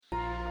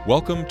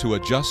Welcome to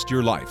Adjust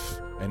Your Life,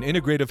 an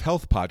integrative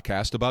health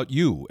podcast about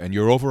you and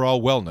your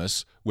overall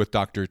wellness with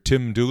Dr.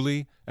 Tim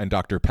Dooley and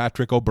Dr.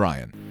 Patrick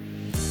O'Brien.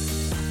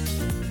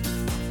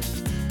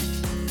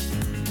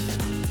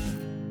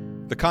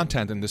 The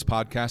content in this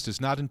podcast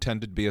is not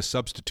intended to be a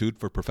substitute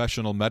for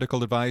professional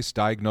medical advice,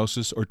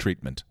 diagnosis, or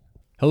treatment.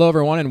 Hello,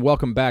 everyone, and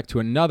welcome back to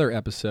another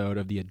episode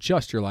of the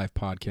Adjust Your Life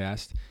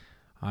podcast.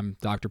 I'm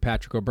Dr.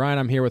 Patrick O'Brien.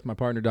 I'm here with my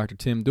partner, Dr.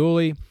 Tim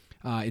Dooley.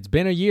 It's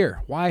been a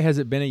year. Why has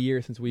it been a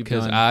year since we've done?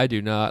 Because I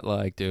do not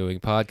like doing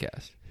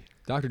podcasts.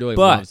 Dr. Dooley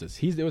loves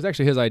this. It was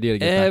actually his idea to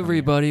get back on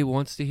everybody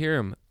wants to hear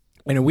him.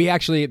 And we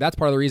actually, that's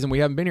part of the reason we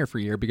haven't been here for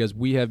a year, because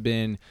we have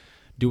been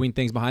doing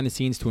things behind the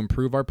scenes to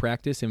improve our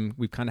practice, and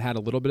we've kind of had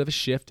a little bit of a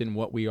shift in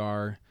what we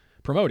are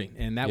promoting,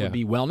 and that would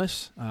be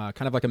wellness,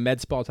 kind of like a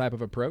med spa type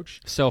of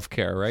approach.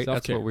 Self-care, right?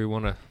 Self-care. That's what we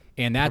want to...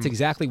 And that's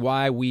exactly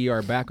why we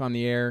are back on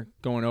the air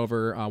going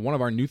over one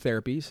of our new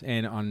therapies.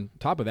 And on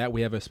top of that,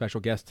 we have a special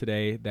guest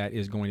today that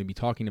is going to be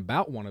talking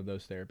about one of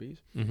those therapies.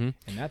 Mm-hmm.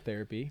 And that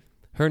therapy...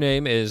 Her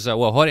name is,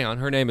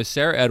 her name is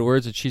Sarah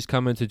Edwards, and she's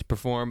coming to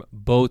perform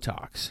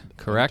Botox,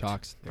 correct?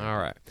 Botox. All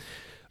right.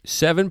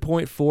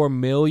 7.4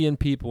 million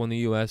people in the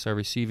U.S. are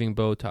receiving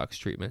Botox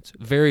treatments.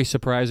 Very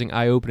surprising,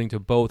 eye-opening to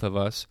both of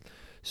us.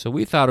 So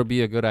we thought it would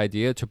be a good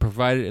idea to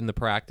provide it in the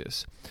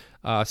practice.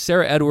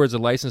 Sarah Edwards, a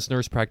licensed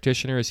nurse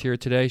practitioner, is here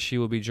today. She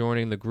will be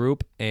joining the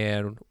group,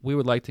 and we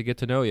would like to get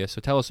to know you. So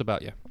tell us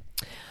about you.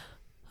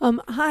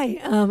 Hi,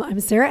 I'm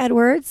Sarah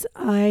Edwards.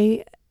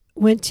 I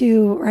went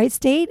to Wright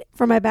State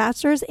for my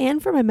bachelor's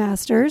and for my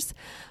master's.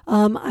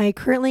 I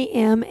currently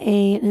am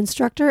an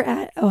instructor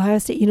at Ohio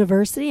State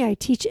University. I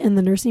teach in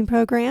the nursing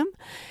program,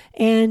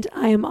 and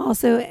I am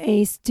also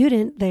a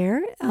student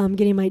there,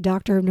 getting my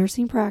Doctor of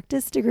Nursing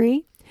Practice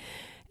degree.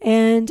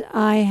 And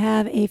I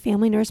have a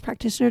family nurse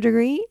practitioner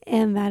degree,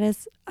 and that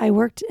is, I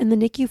worked in the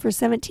NICU for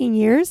 17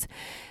 years.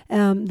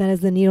 That is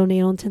the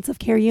neonatal intensive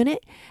care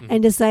unit,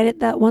 and decided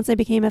that once I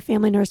became a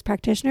family nurse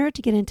practitioner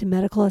to get into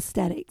medical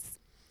aesthetics.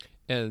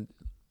 And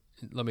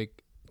let me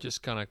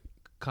just kind of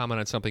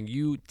comment on something.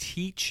 You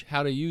teach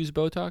how to use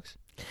Botox?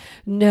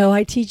 No,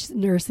 I teach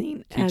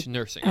nursing.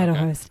 Nursing at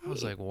Ohio State. I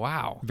was like,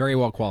 wow. Very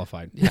well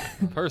qualified. Yeah,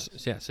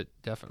 yes,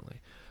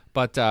 definitely.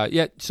 But,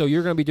 so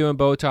you're going to be doing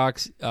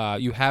Botox.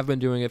 You have been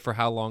doing it for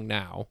how long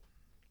now?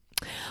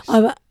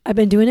 I've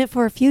been doing it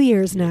for a few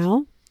years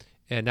now.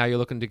 And now you're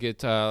looking to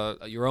get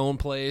your own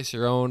place,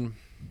 your own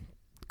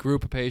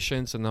group of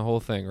patients, and the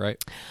whole thing,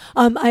 right?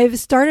 I've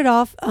started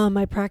off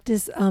my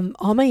practice on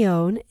my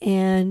own,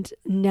 and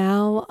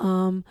now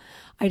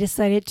I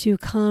decided to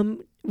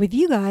come with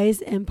you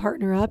guys and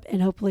partner up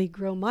and hopefully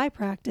grow my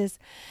practice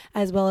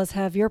as well as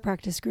have your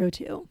practice grow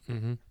too.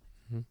 Mm-hmm.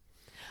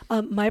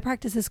 My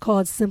practice is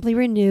called Simply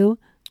Renew.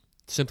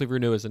 Simply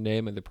Renew is the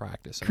name of the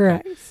practice. Okay?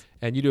 Correct.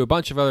 And you do a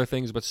bunch of other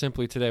things, but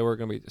simply today we're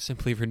going to be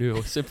Simply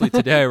Renew. Simply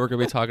today we're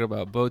going to be talking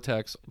about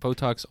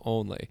Botox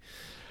only.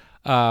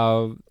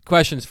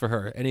 Questions for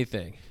her?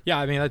 Anything? Yeah,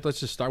 I mean, let's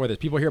just start with this.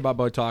 People hear about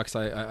Botox.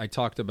 I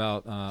talked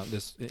about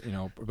this,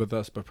 with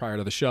us, but prior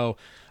to the show,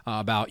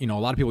 about a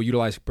lot of people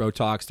utilize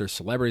Botox. There's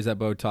celebrities that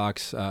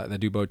that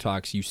do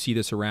Botox. You see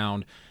this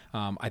around.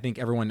 I think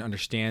everyone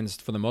understands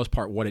for the most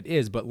part what it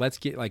is, but let's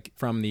get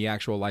from the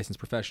actual licensed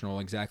professional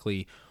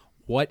exactly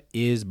what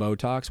is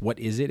Botox? What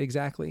is it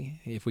exactly?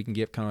 If we can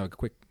give kind of a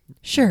quick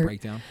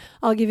breakdown.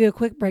 I'll give you a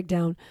quick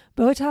breakdown.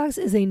 Botox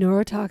is a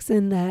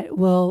neurotoxin that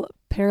will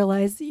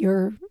paralyze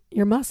your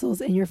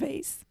muscles in your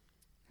face,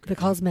 the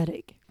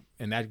cosmetic.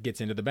 And that gets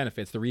into the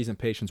benefits. The reason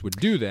patients would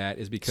do that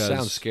is because...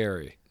 Sounds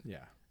scary.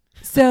 Yeah.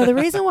 So the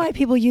reason why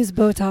people use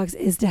Botox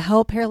is to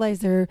help paralyze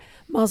their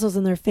muscles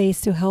in their face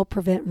to help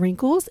prevent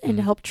wrinkles and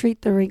to help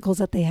treat the wrinkles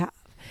that they have.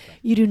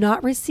 You do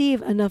not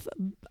receive enough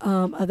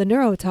of the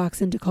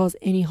neurotoxin to cause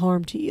any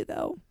harm to you,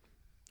 though.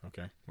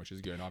 Okay, which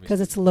is good, obviously. Because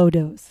it's low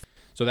dose.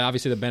 So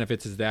obviously the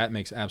benefits is that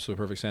makes absolute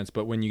perfect sense.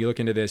 But when you look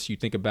into this, you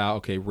think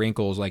about,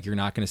 wrinkles, you're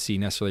not going to see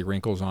necessarily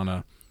wrinkles on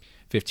a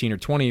 15 or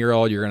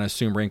 20-year-old. You're going to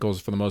assume wrinkles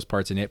for the most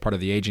part is part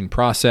of the aging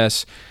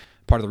process.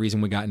 Part of the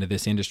reason we got into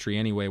this industry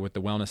anyway with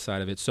the wellness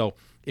side of it. So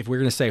if we're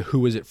going to say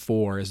who is it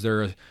for, is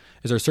there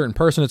a certain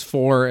person it's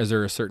for? Is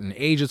there a certain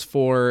age it's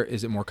for?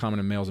 Is it more common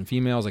in males and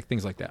females?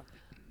 Things like that.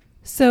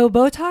 So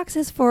Botox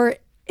is for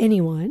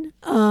anyone.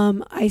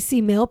 I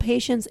see male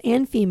patients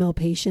and female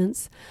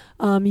patients.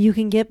 You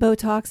can get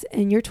Botox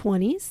in your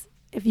 20s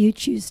if you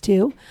choose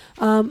to.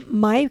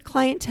 My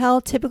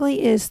clientele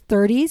typically is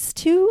 30s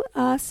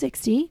to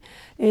 60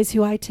 is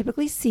who I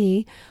typically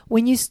see.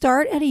 When you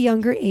start at a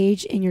younger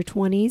age in your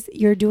 20s,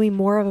 you're doing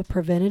more of a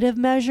preventative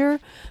measure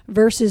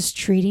versus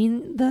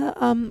treating the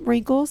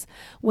wrinkles.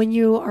 When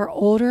you are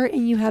older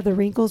and you have the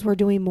wrinkles, we're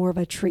doing more of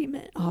a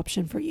treatment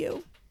option for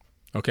you.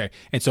 Okay.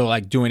 And so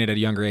doing it at a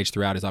younger age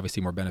throughout is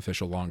obviously more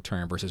beneficial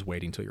long-term versus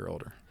waiting until you're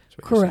older.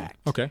 Correct.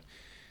 Okay.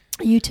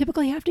 You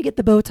typically have to get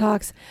the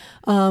Botox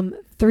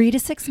 3 to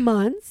 6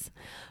 months.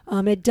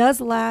 It does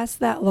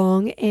last that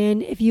long.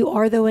 And if you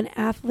are, though, an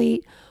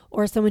athlete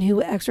or someone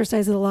who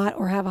exercises a lot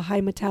or have a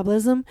high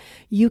metabolism,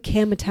 you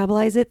can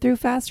metabolize it through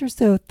faster.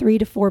 So 3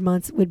 to 4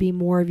 months would be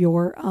more of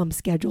your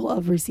schedule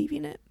of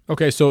receiving it.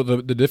 Okay, so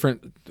the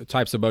different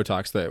types of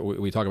Botox that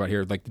we talk about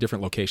here, like the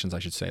different locations, I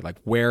should say, like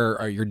where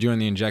are you doing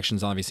the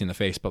injections, obviously in the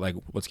face, but like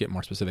let's get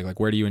more specific. Like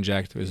where do you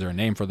inject? Is there a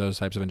name for those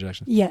types of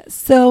injections? Yes.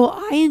 So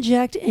I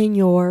inject in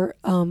your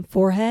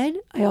forehead.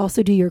 I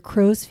also do your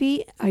crow's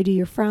feet. I do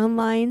your frown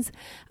lines.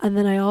 And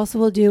then I also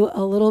will do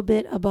a little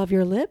bit above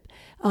your lip,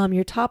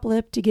 your top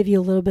lip, to give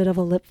you a little bit of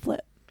a lip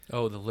flip.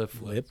 Oh, the lip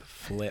flip. Lip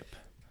flip.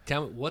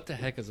 Tell me, what the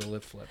heck is a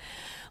lip flip?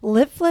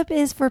 Lip flip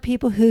is for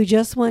people who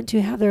just want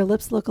to have their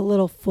lips look a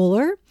little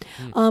fuller,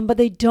 but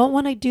they don't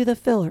want to do the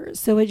fillers.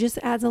 So it just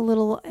adds a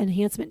little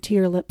enhancement to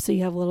your lips so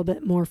you have a little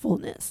bit more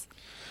fullness.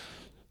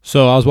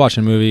 So I was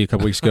watching a movie a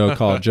couple weeks ago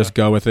called Just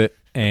Go With It,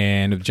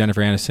 and with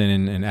Jennifer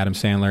Aniston and Adam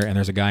Sandler, and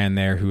there's a guy in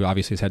there who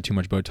obviously has had too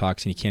much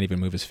Botox and he can't even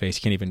move his face.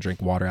 He can't even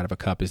drink water out of a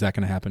cup. Is that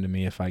going to happen to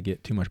me if I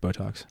get too much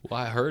Botox? Well,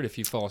 I heard if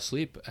you fall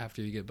asleep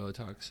after you get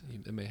Botox,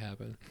 it may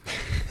happen.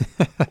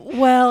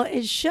 Well,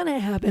 it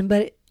shouldn't happen,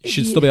 but You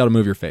should still be able to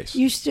move your face.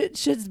 You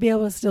should be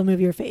able to still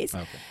move your face.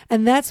 Okay.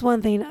 And that's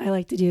one thing I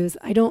like to do is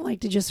I don't like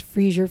to just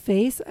freeze your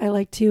face. I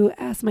like to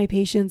ask my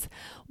patients,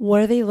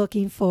 what are they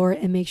looking for,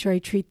 and make sure I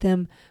treat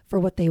them for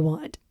what they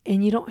want.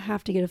 And you don't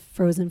have to get a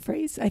frozen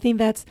face. I think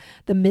that's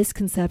the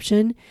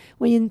misconception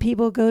when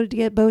people go to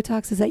get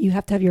Botox, is that you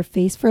have to have your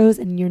face froze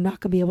and you're not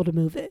going to be able to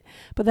move it.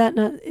 But that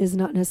is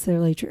not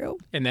necessarily true.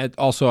 And that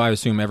also, I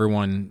assume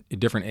everyone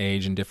at different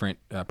age and different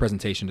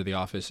presentation to the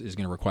office is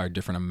going to require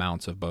different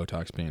amounts of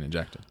Botox being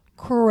injected.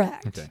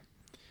 Correct. Okay.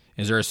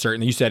 Is there a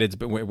certain, you said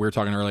we were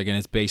talking earlier again,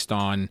 it's based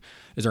on,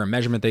 is there a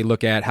measurement they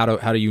look at? How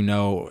do you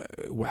know,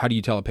 how do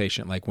you tell a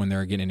patient, like when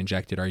they're getting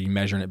injected, are you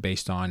measuring it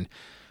based on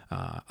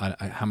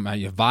how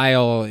many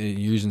vial,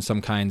 using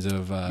some kinds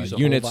of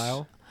units?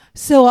 Vial?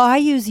 So I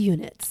use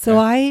units. So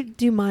I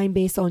do mine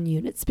based on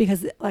units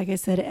because, like I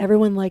said,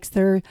 everyone likes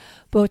their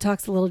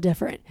Botox a little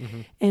different.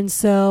 Mm-hmm. And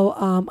so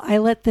I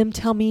let them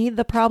tell me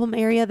the problem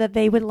area that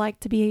they would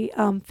like to be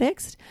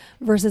fixed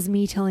versus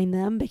me telling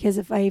them, because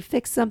if I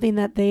fix something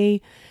that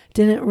they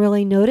didn't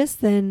really notice,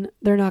 then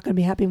they're not going to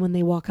be happy when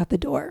they walk out the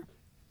door.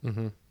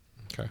 Mm-hmm.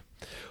 Okay.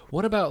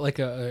 What about like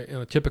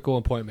a typical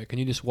appointment? Can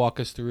you just walk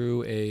us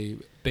through a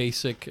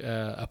basic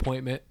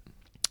appointment?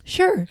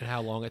 Sure. And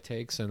how long it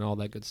takes and all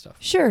that good stuff.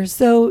 Sure.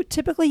 So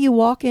typically you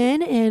walk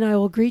in and I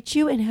will greet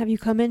you and have you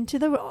come into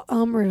the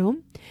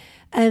room.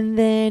 And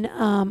then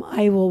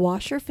I will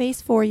wash your face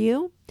for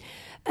you.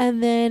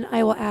 And then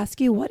I will ask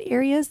you what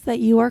areas that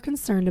you are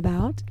concerned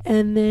about.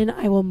 And then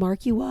I will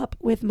mark you up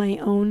with my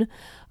own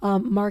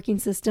marking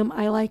system.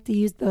 I like to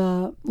use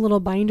the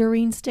little binder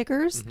ring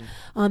stickers.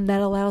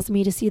 That allows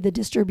me to see the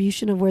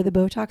distribution of where the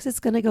Botox is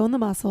going to go in the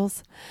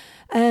muscles.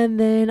 And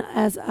then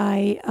as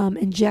I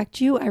inject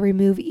you, I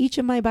remove each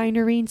of my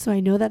binder rings so I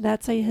know that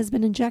that site has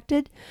been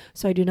injected,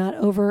 so I do not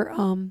over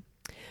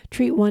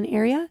treat one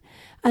area.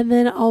 And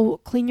then I'll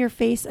clean your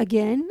face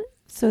again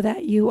so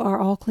that you are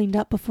all cleaned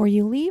up before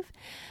you leave.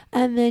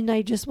 And then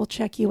I just will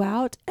check you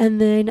out. And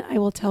then I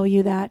will tell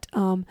you that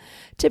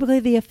typically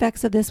the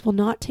effects of this will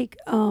not take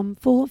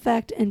full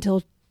effect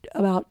until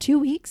about 2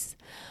 weeks.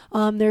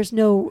 There's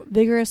no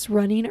vigorous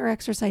running or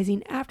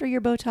exercising after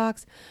your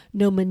Botox,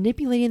 no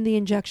manipulating the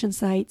injection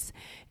sites,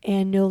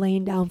 and no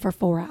laying down for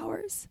 4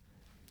 hours.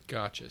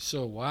 Gotcha.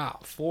 So, wow,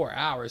 4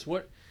 hours.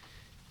 What?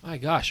 My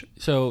gosh.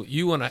 So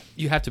you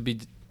have to be,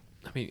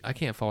 I mean, I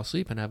can't fall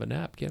asleep and have a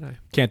nap, can I?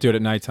 Can't do it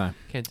at nighttime.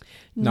 Can't.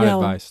 Not No.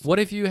 advised. What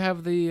if you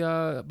have the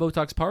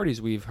Botox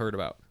parties we've heard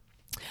about?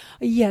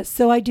 Yes,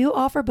 so I do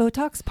offer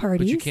Botox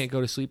parties. But you can't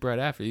go to sleep right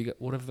after.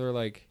 What if they're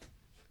like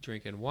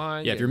drinking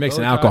wine? Yeah, if getting you're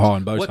mixing Botox? alcohol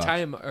and Botox. What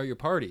time are your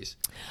parties?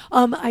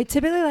 I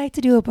typically like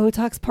to do a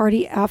Botox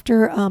party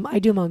after I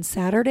do them on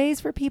Saturdays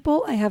for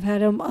people. I have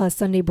had them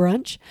Sunday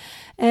brunch.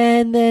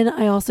 And then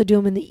I also do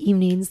them in the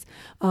evenings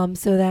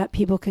so that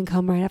people can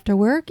come right after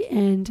work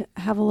and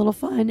have a little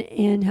fun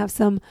and have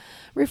some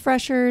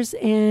refreshers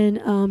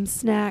and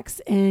snacks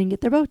and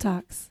get their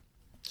Botox.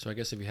 So I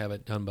guess if you have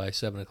it done by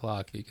 7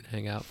 o'clock, you can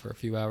hang out for a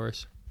few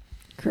hours.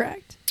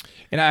 Correct.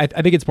 And I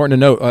think it's important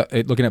to note,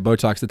 looking at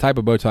Botox, the type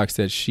of Botox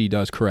that she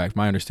does correct,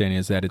 my understanding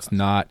is that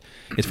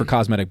it's for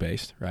cosmetic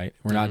based, right?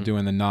 We're not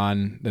doing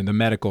the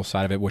medical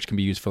side of it, which can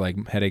be used for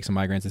like headaches and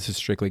migraines. This is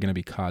strictly going to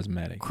be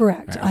cosmetic.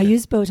 Correct. Right, okay. I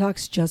use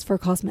Botox just for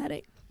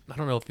cosmetic. I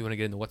don't know if you want to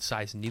get into what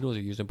size needles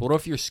you're using, but what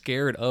if you're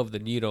scared of the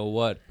needle?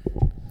 What?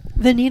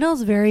 The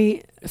needle's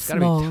very It's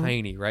small. got to be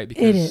tiny, right?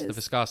 Because It is. the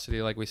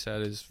viscosity, like we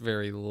said, is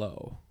very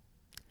low.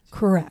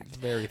 Correct. It's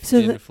very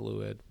So thin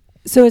fluid.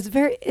 So it's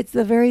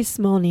a very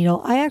small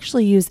needle. I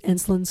actually use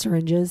insulin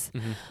syringes,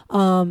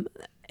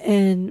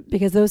 and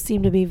because those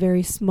seem to be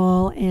very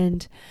small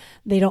and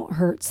they don't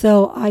hurt.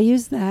 So I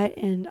use that,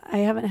 and I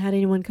haven't had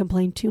anyone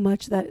complain too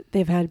much that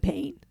they've had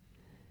pain.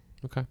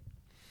 Okay.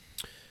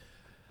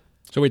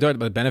 So we talked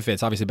about the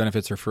benefits. Obviously,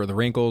 benefits are for the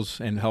wrinkles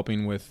and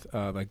helping with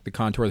like the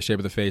contour, the shape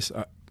of the face.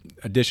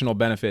 Additional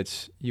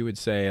benefits, you would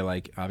say,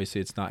 like obviously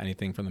it's not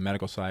anything from the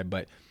medical side,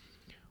 but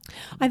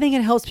I think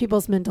it helps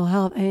people's mental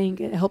health. I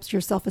think it helps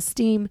your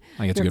self-esteem, I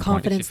think it's a your good point.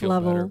 Makes you confidence feel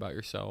better level. about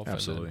yourself.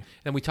 Absolutely.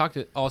 And we talked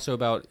also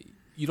about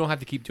you don't have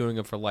to keep doing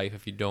them for life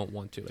if you don't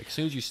want to. Like as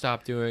soon as you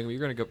stop doing, you're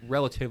going to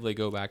relatively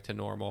go back to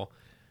normal.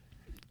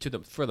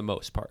 For the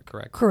most part,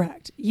 correct?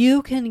 Correct.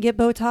 You can get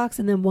Botox,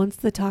 and then once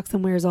the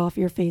toxin wears off,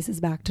 your face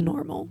is back to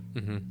normal.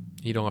 Mm-hmm.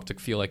 You don't have to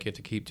feel like you have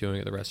to keep doing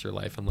it the rest of your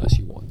life unless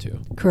you want to.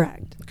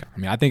 Correct. Okay. I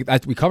mean, I think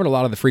we covered a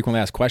lot of the frequently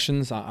asked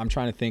questions. I'm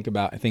trying to think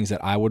about things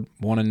that I would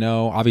want to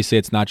know. Obviously,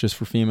 it's not just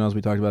for females.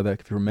 We talked about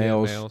that for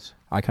males. Yeah, males.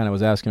 I kind of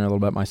was asking her a little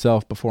bit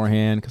myself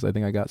beforehand because I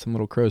think I got some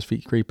little crow's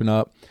feet creeping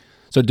up.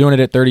 So doing it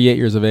at 38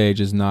 years of age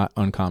is not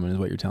uncommon, is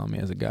what you're telling me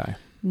as a guy.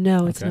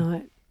 No, it's Okay.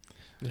 not.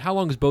 And how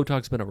long has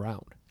Botox been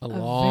around? A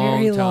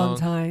very long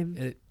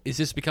time. Is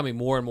this becoming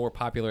more and more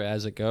popular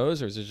as it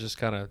goes, or is it just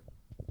kind of?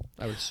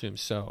 I would assume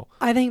so.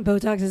 I think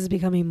Botox is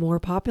becoming more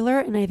popular,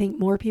 and I think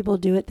more people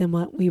do it than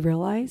what we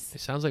realize.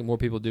 It sounds like more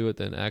people do it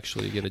than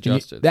actually get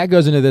adjusted. That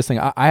goes into this thing.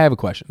 I have a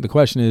question. The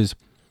question is,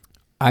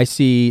 I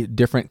see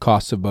different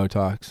costs of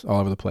Botox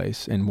all over the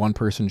place, and one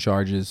person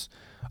charges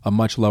a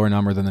much lower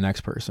number than the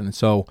next person.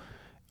 So,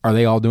 are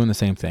they all doing the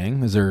same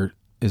thing?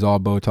 Is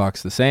all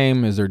Botox the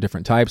same? Is there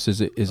different types?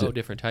 Is it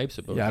different types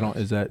of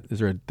Botox? Yeah, is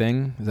there a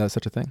thing? Is that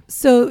such a thing?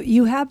 So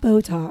you have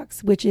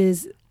Botox, which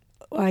is,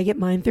 I get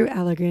mine through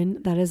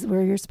Allergan. That is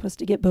where you're supposed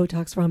to get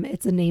Botox from.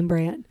 It's a name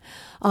brand.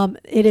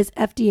 It is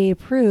FDA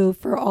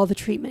approved for all the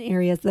treatment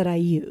areas that I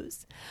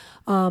use.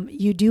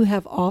 You do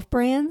have off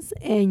brands,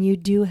 and you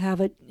do have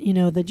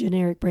the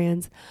generic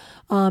brands,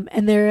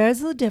 and there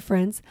is a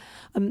difference.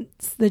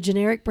 The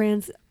generic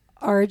brands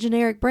are a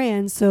generic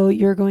brand, so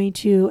you're going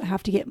to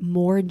have to get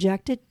more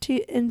injected,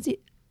 and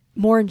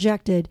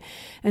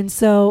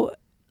so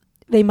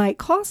they might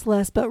cost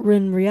less, but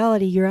in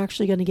reality, you're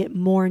actually going to get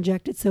more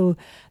injected. So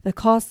the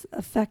cost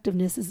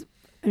effectiveness is,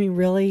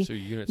 really, So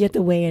you have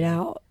to weigh it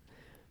out.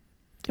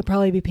 You'll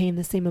probably be paying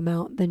the same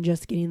amount than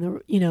just getting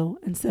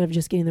instead of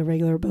just getting the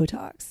regular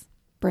Botox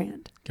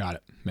brand. Got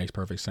it. Makes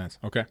perfect sense.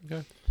 Okay.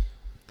 Okay.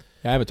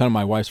 Yeah, I have a ton of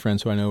my wife's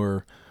friends who I know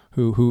are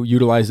who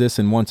utilize this,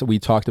 and once we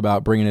talked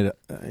about bringing it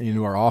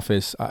into our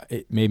office,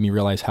 it made me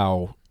realize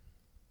how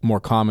more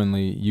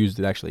commonly used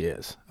it actually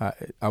is.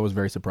 I was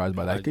very surprised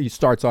by that. It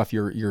starts off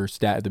your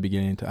stat at the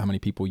beginning to how many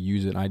people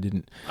use it, and I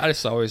didn't. I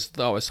just always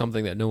thought it was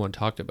something that no one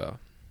talked about.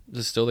 Is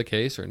this still the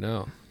case or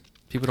no?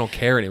 People don't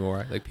care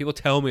anymore. Like people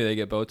tell me they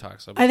get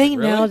Botox. I think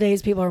really?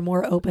 Nowadays people are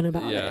more open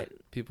about Yeah, it.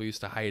 people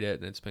used to hide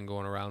it, and it's been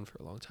going around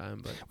for a long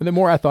time. But The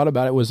more I thought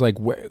about it, was like,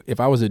 if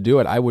I was to do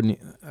it, I wouldn't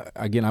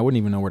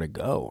even know where to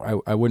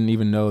go. I wouldn't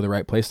even know the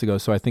right place to go.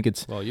 So I think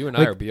it's well, you and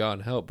I are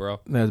beyond help,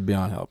 bro. that's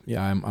beyond help.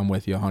 Yeah, I'm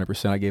with you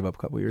 100%. I gave up a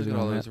couple years Look at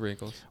ago all on those that.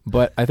 wrinkles.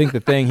 But I think the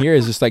thing here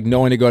is just like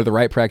knowing to go to the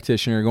right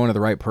practitioner, going to the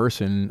right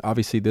person.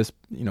 Obviously, this,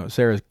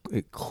 Sarah's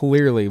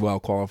clearly well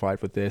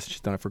qualified with this. She's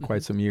done it for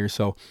quite some years.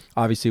 So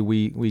obviously,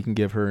 we can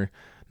give her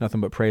nothing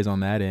but praise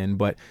on that end.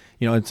 But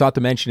it's not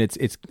to mention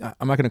it's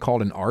I'm not going to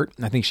call it an art.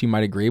 I think she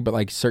might agree, but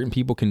like certain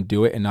people can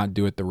do it and not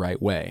do it the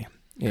right way.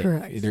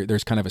 Correct.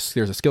 There's kind of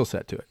there's a skill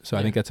set to it. So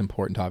I think that's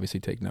important to obviously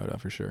take note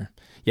of for sure.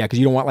 Yeah, because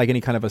you don't want like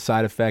any kind of a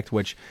side effect,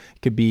 which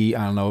could be,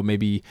 I don't know,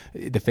 maybe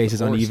the face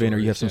is uneven or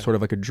you have some sort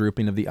of like a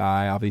drooping of the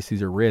eye. Obviously,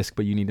 these are risks,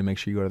 but you need to make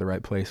sure you go to the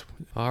right place.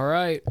 All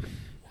right.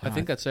 I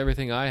think that's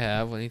everything I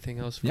have. Anything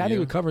else for you? Yeah, I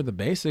think we covered the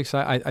basics.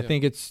 I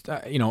think it's,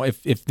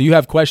 if you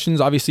have questions,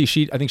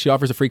 obviously I think she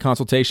offers a free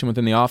consultation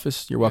within the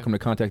office. You're welcome to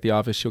contact the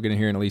office. She'll get in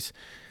here and at least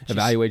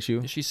evaluate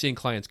you. She's seeing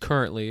clients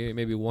currently,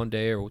 maybe 1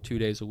 day or 2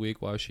 days a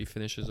week while she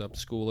finishes up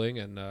schooling,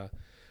 and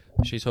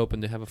she's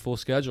hoping to have a full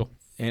schedule.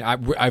 And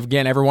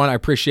again, everyone, I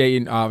appreciate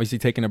you obviously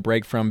taking a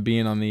break from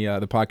being on the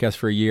podcast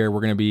for a year.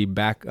 We're going to be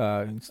back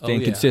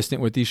staying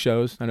consistent with these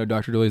shows. I know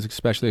Dr. Dooley is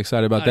especially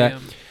excited about that.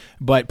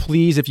 But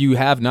please, if you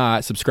have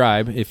not,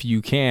 subscribe. If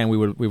you can, we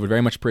would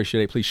very much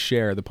appreciate it. Please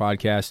share the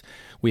podcast.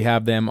 We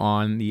have them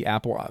on the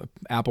Apple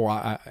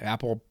Podcast.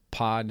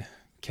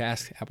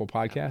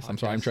 I'm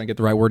sorry, I'm trying to get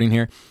the right wording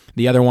here.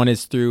 The other one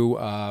is through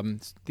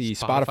the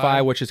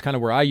Spotify, which is kind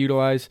of where I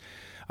utilize.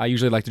 I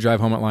usually like to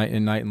drive home at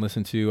night and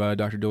listen to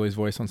Dr. Dooley's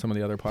voice on some of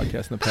the other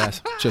podcasts in the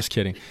past. Just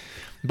kidding.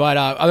 But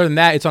other than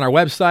that, it's on our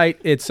website.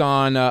 It's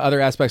on other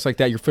aspects like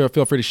that. You feel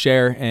free to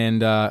share.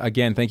 And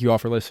again, thank you all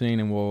for listening,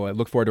 and we'll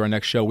look forward to our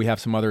next show. We have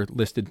some other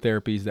listed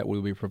therapies that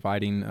we'll be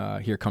providing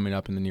here coming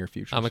up in the near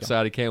future. I'm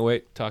excited. Can't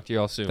wait. Talk to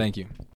you all soon. Thank you.